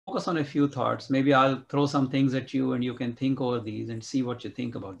focus on a few thoughts. Maybe I'll throw some things at you and you can think over these and see what you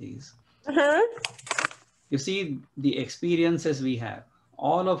think about these. You see, the experiences we have,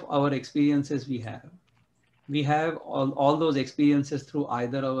 all of our experiences we have all those experiences through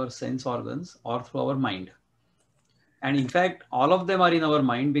either our sense organs or through our mind. And in fact, all of them are in our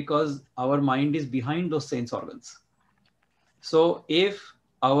mind because our mind is behind those sense organs. So if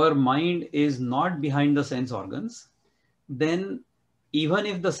our mind is not behind the sense organs, then even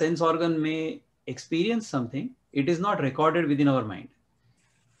if the sense organ may experience something, it is not recorded within our mind.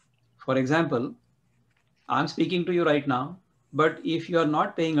 For example, I'm speaking to you right now, but if you are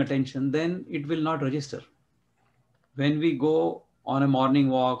not paying attention, then it will not register. When we go on a morning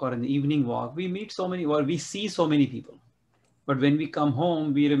walk or an evening walk, we meet so many, or we see so many people. But when we come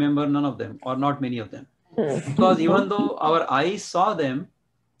home, we remember none of them or not many of them. Because even though our eyes saw them,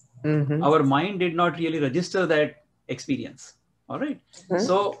 our mind did not really register that experience. All right.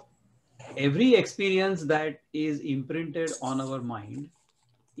 So every experience that is imprinted on our mind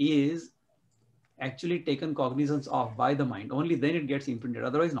is actually taken cognizance of by the mind. Only then it gets imprinted,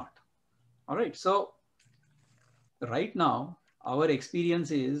 otherwise not. All right. So right now, our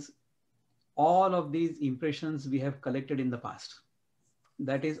experience is all of these impressions we have collected in the past.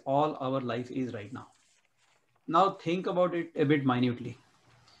 That is all our life is right now. Now think about it a bit minutely.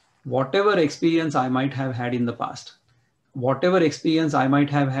 Whatever experience I might have had in the past, whatever experience I might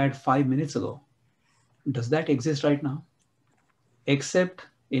have had 5 minutes ago, does that exist right now? Except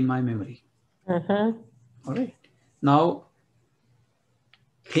in my memory. All right. Now,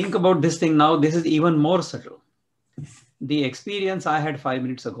 think about this thing now. This is even more subtle. The experience I had 5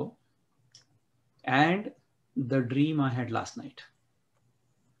 minutes ago and the dream I had last night.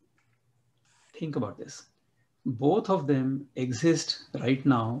 Think about this. Both of them exist right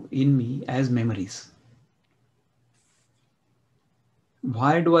now in me as memories.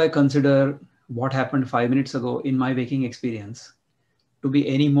 Why do I consider what happened 5 minutes ago in my waking experience to be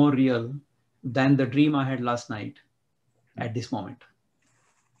any more real than the dream I had last night at this moment?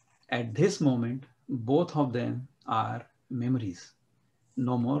 At this moment, both of them are memories,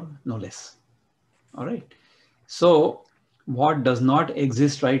 no more, no less. All right. So what does not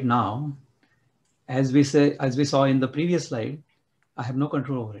exist right now, as we saw in the previous slide, I have no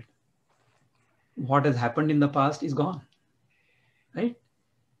control over it. What has happened in the past is gone, right?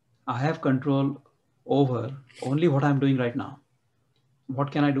 I have control over only what I'm doing right now.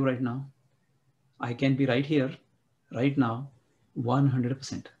 What can I do right now? I can be right here, right now,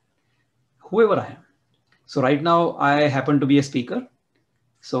 100%. Whoever I am. So right now I happen to be a speaker.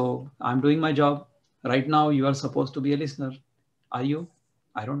 So I'm doing my job. Right now you are supposed to be a listener. Are you?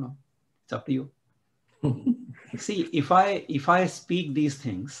 I don't know. It's up to you. See, if I speak these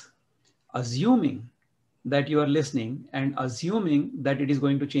things, assuming that you are listening and assuming that it is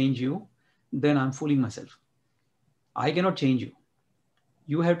going to change you, then I'm fooling myself. I cannot change you.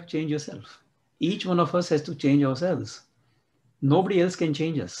 You have to change yourself. Each one of us has to change ourselves. Nobody else can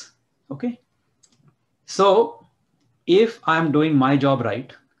change us. Okay? So if I'm doing my job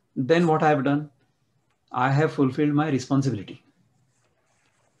right, then what I have done? I have fulfilled my responsibility.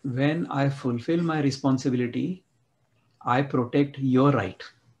 When I fulfill my responsibility, I protect your right.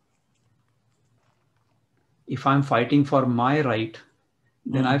 If I'm fighting for my right,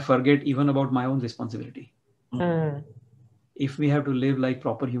 then I forget even about my own responsibility. If we have to live like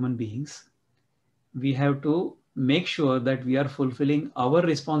proper human beings, we have to make sure that we are fulfilling our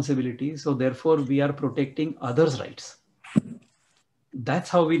responsibility. So therefore we are protecting others' rights. That's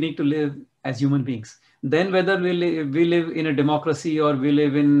how we need to live as human beings. Then whether we live in a democracy or we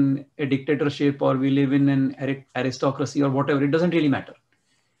live in a dictatorship or we live in an aristocracy or whatever, it doesn't really matter.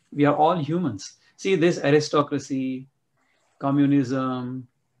 We are all humans. See, this aristocracy, communism,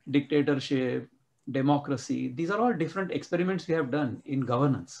 dictatorship, democracy, these are all different experiments we have done in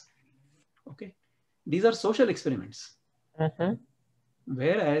governance. Okay. These are social experiments.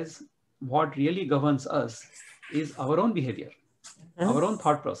 Whereas what really governs us is our own behavior, our own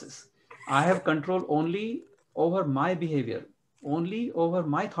thought process. I have control only over my behavior, only over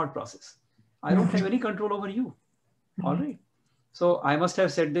my thought process. I don't have any control over you. All right. So I must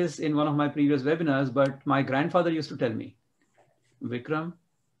have said this in one of my previous webinars, but my grandfather used to tell me, Vikram,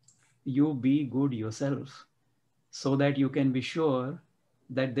 you be good yourself so that you can be sure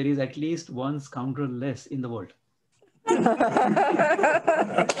that there is at least one scoundrel less in the world.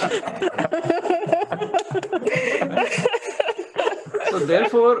 So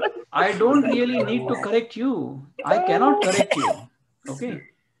therefore, I don't really need to correct you. I cannot correct you. Okay.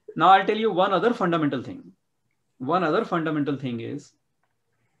 Now I'll tell you one other fundamental thing. One other fundamental thing is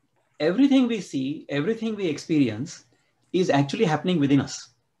everything we see, everything we experience is actually happening within us.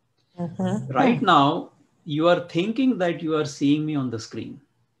 Right now, you are thinking that you are seeing me on the screen.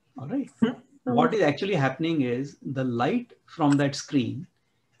 All right. What is actually happening is the light from that screen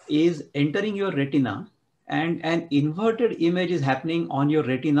is entering your retina, and an inverted image is happening on your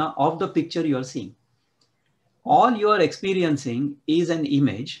retina of the picture you are seeing. All you are experiencing is an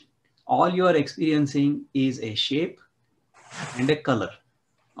image. All you are experiencing is a shape and a color.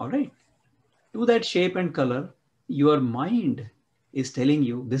 All right. To that shape and color, your mind is telling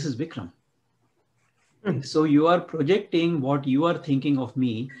you, this is Vikram. So you are projecting what you are thinking of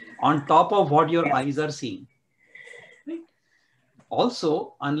me on top of what your eyes are seeing. Right?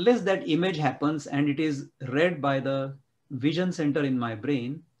 Also, unless that image happens and it is read by the vision center in my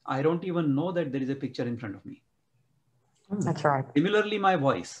brain, I don't even know that there is a picture in front of me. That's right. Similarly, my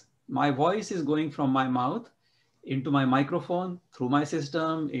voice is going from my mouth into my microphone, through my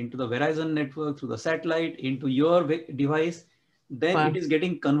system, into the Verizon network, through the satellite, into your device. Then it is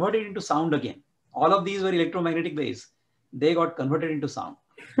getting converted into sound again. All of these were electromagnetic waves. They got converted into sound.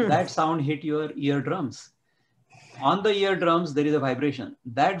 That sound hit your eardrums. On the eardrums, there is a vibration.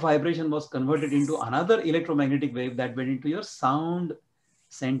 That vibration was converted into another electromagnetic wave that went into your sound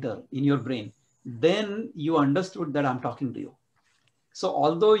center in your brain. Then you understood that I'm talking to you. So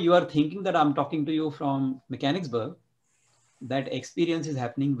although you are thinking that I'm talking to you from Mechanicsburg, that experience is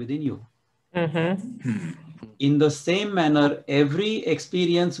happening within you. In the same manner, every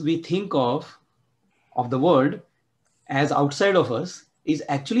experience we think of the world as outside of us is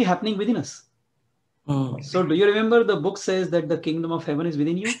actually happening within us. So do you remember the book says that the kingdom of heaven is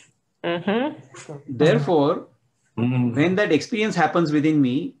within you? Therefore, when that experience happens within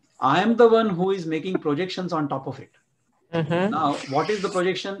me, I am the one who is making projections on top of it. Now, what is the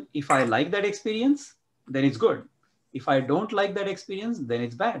projection? If I like that experience, then it's good. If I don't like that experience, then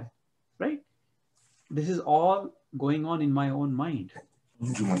it's bad, right? This is all going on in my own mind.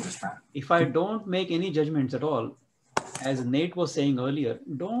 If I don't make any judgments at all, as Nate was saying earlier,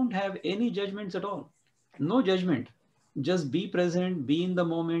 don't have any judgments at all. No judgment. Just be present, be in the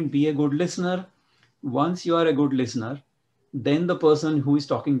moment, be a good listener. Once you are a good listener, then the person who is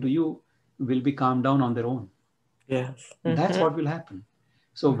talking to you will be calmed down on their own. Yes. That's what will happen.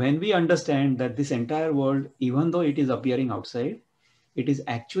 So when we understand that this entire world, even though it is appearing outside, it is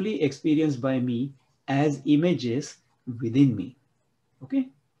actually experienced by me as images within me. Okay.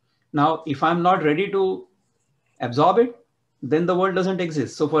 Now, if I'm not ready to absorb it, then the world doesn't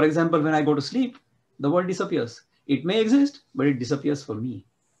exist. So for example, when I go to sleep, the world disappears. It may exist, but it disappears for me.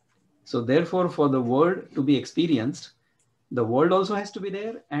 So therefore, for the world to be experienced, the world also has to be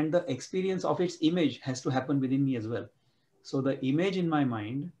there, and the experience of its image has to happen within me as well. So the image in my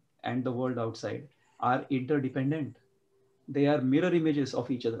mind and the world outside are interdependent. They are mirror images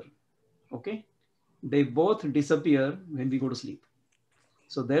of each other. Okay. They both disappear when we go to sleep.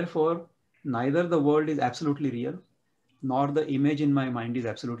 So therefore, neither the world is absolutely real, nor the image in my mind is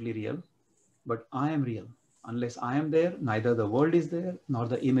absolutely real, but I am real. Unless I am there, neither the world is there, nor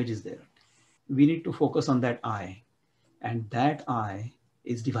the image is there. We need to focus on that I, and that I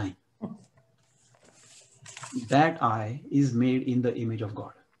is divine. That I is made in the image of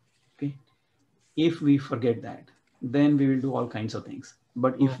God. Okay. If we forget that, then we will do all kinds of things.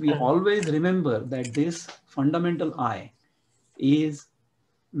 But if we always remember that this fundamental I is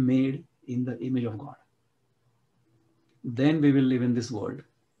made in the image of God, then we will live in this world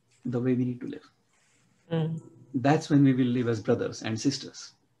the way we need to live. That's when we will live as brothers and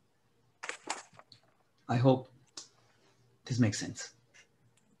sisters. I hope this makes sense.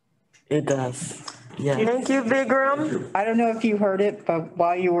 It does. Yeah. Thank you, Vikram. I don't know if you heard it, but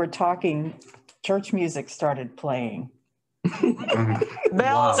while you were talking, church music started playing.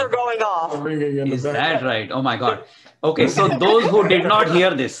 Bells are going off. Is that right? Oh my God. Okay, so those who did not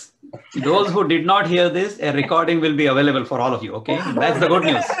hear this, a recording will be available for all of you. Okay, that's the good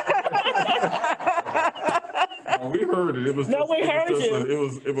news. We heard it. It was No, we heard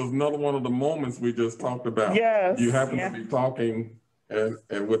you. It was another one of the moments we just talked about. Yes, You happen yeah. to be talking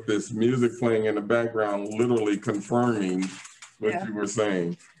and with this music playing in the background, literally confirming what Yeah. you were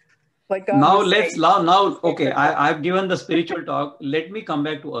saying. Like God Now was let's saying, okay, I've given the spiritual talk. Let me come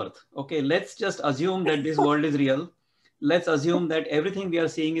back to earth. Okay, let's just assume that this world is real. Let's assume that everything we are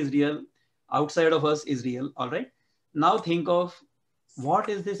seeing is real. Outside of us is real. All right. Now think of what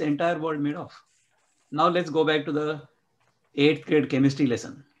is this entire world made of? Now let's go back to the 8th grade chemistry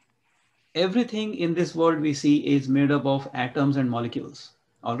lesson. Everything in this world we see is made up of atoms and molecules.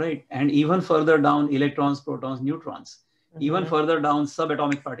 All right. And even further down, electrons, protons, neutrons. Even further down,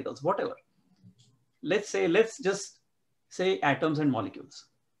 subatomic particles, whatever. Let's just say atoms and molecules.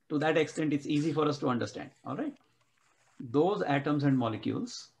 To that extent, it's easy for us to understand. All right. Those atoms and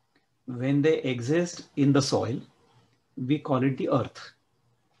molecules when they exist in the soil, we call it the earth,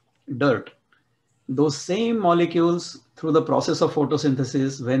 dirt. Those same molecules through the process of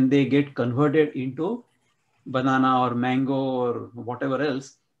photosynthesis, when they get converted into banana or mango or whatever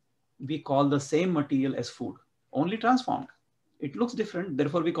else, we call the same material as food, only transformed. It looks different,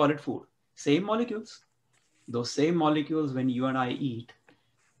 therefore we call it food. Same molecules. Those same molecules, when you and I eat,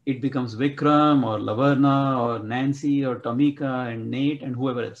 it becomes Vikram or Lavarna or Nancy or Tamika and Nate and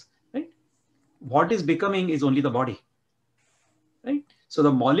whoever else, right? What is becoming is only the body, right? So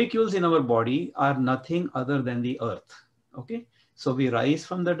the molecules in our body are nothing other than the earth, okay? So we rise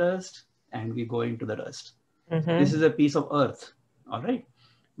from the dust and we go into the dust. This is a piece of earth, all right?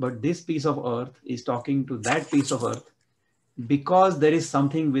 But this piece of earth is talking to that piece of earth because there is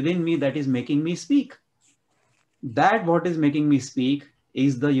something within me that is making me speak. That what is making me speak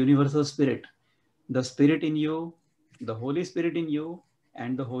is the universal spirit. The spirit in you, the Holy Spirit in you,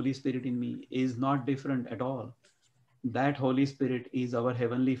 and the Holy Spirit in me is not different at all. That Holy Spirit is our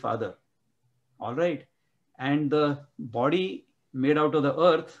Heavenly Father, all right? And the body made out of the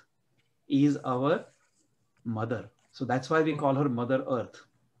earth is our mother. So that's why we call her Mother Earth.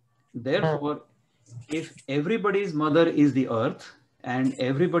 Therefore, if everybody's mother is the earth and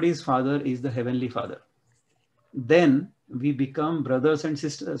everybody's father is the Heavenly Father, then we become brothers and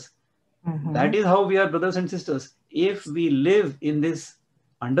sisters. That is how we are brothers and sisters. If we live in this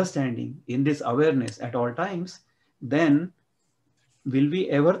understanding, in this awareness at all times, then will we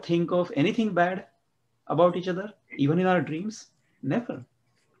ever think of anything bad about each other, even in our dreams? Never.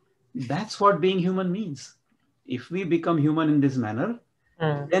 That's what being human means. If we become human in this manner,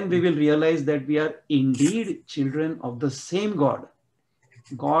 then we will realize that we are indeed children of the same God.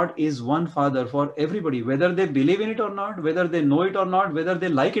 God is one Father for everybody, whether they believe in it or not, whether they know it or not, whether they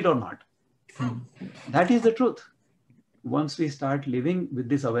like it or not. That is the truth. Once we start living with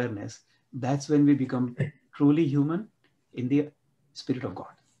this awareness, that's when we become truly human in the Spirit of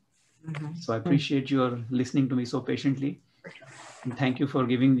God. So I appreciate your listening to me so patiently. And thank you for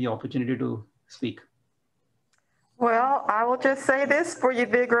giving the opportunity to speak. Well, I will just say this for you,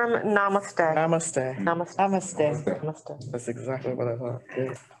 Vikram. Namaste. Namaste. Namaste. Namaste. Namaste. That's exactly what I thought.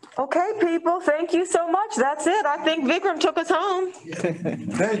 Yeah. Okay, people, thank you so much. That's it. I think Vikram took us home.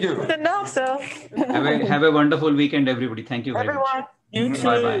 Thank you. Enough, so Have a wonderful weekend, everybody. Thank you very much. everyone, you too.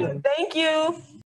 Bye-bye. Thank you.